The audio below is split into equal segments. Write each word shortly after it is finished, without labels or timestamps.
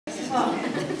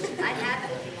I have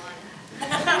it if you want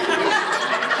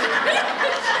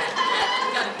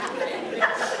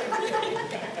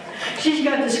it. She's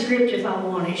got the script if I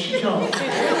want it, she told me.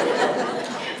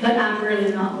 But I'm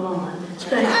really not blonde.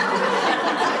 Thank you.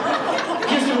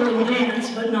 Just a little dense,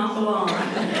 but not blonde.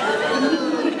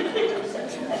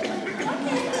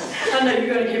 I know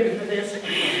you're going to give me for this.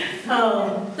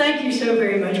 Thank you so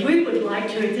very much. We would like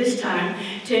to, at this time,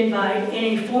 to invite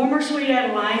any former Sweet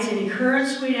Adelines, any current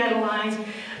Sweet Adelines,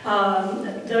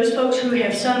 those folks who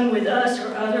have sung with us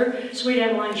or other Sweet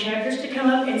Adeline chapters to come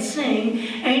up and sing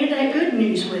Ain't It That Good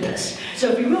News with us. So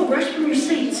if you will, rush from your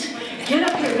seats. Get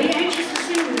up here. Be anxious to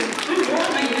sing with us. We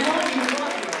love you. We love you. We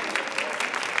love you.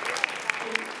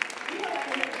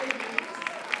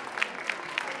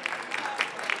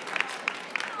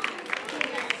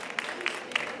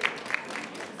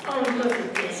 Oh, look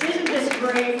at this. Isn't this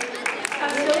great? I'm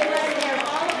so glad to have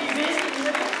all of you visiting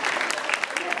with us.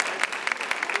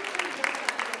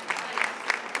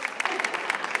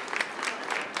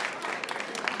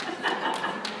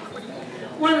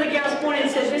 One of the gals pointed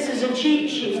and said, this is a cheat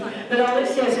sheet, but all it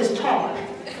says is talk.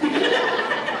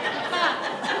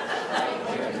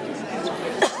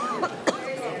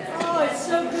 Oh, it's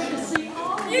so good to see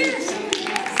all of you.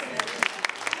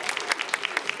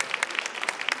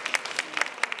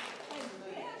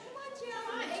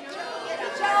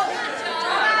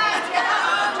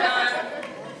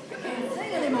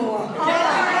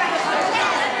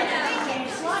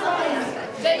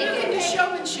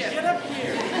 Showmanship. Get up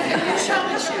here.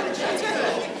 Showmanship. That's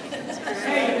good.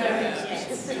 There you go.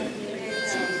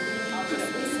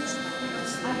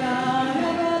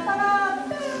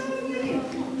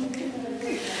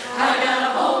 I got a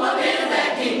home up in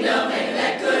that kingdom, ain't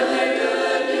that good,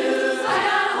 good news. I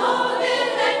got a home up in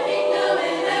that kingdom,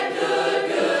 ain't that good,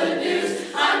 good news.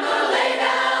 I'm gonna lay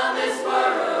down this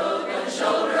world, gonna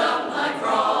shoulder up my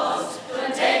cross,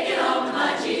 gonna take it home to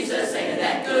my Jesus, ain't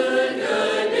that good,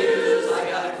 good news. I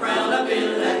got a crown up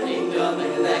in that kingdom,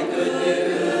 ain't that good,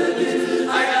 good news.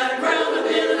 I got a crown up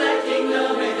in that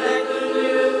kingdom, ain't that good,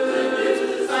 good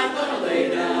news. I'm gonna lay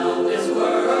down this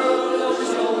world, gonna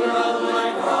shoulder up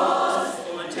my cross,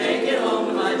 gonna take it home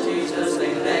to my Jesus,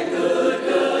 ain't that good,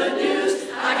 good news.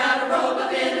 I got a robe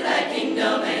up in that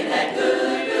kingdom, ain't that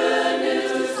good, good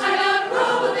news. I got a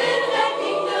robe up in that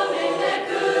kingdom, ain't that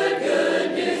good,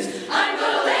 good news. I'm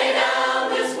gonna lay down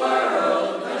this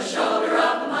world, gonna shoulder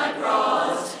up my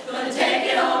cross, gonna take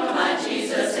it home to my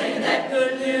Jesus, ain't that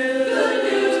good news. Good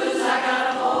news. I got a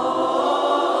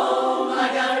home, I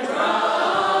got a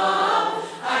crown,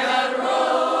 I got a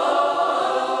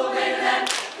robe, ain't that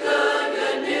good,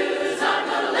 good news. I'm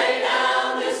gonna lay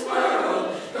down this world,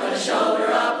 gonna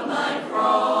shoulder up my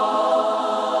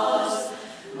cross,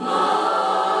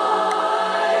 my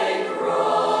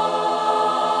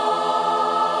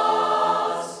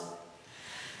cross.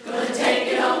 Gonna take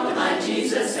it home to my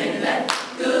Jesus, ain't that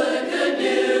good, good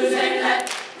news, ain't that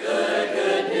good,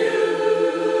 good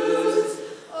news.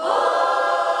 Oh,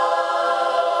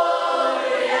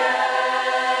 yeah.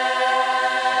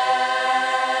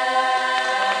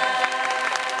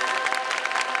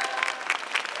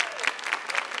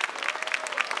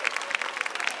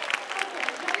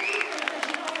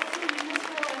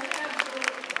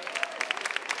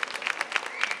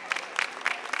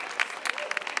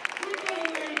 We're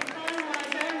getting ready to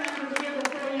finalize our numbers here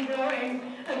before you go, and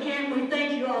again, we thank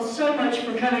you all so much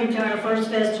for coming to our first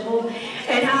festival,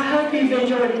 and I hope you've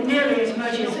enjoyed it nearly as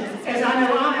much as I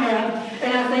know I have,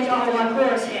 and I think all of my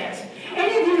chorus has.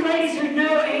 Any of you ladies who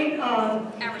know our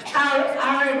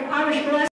Irish blessing,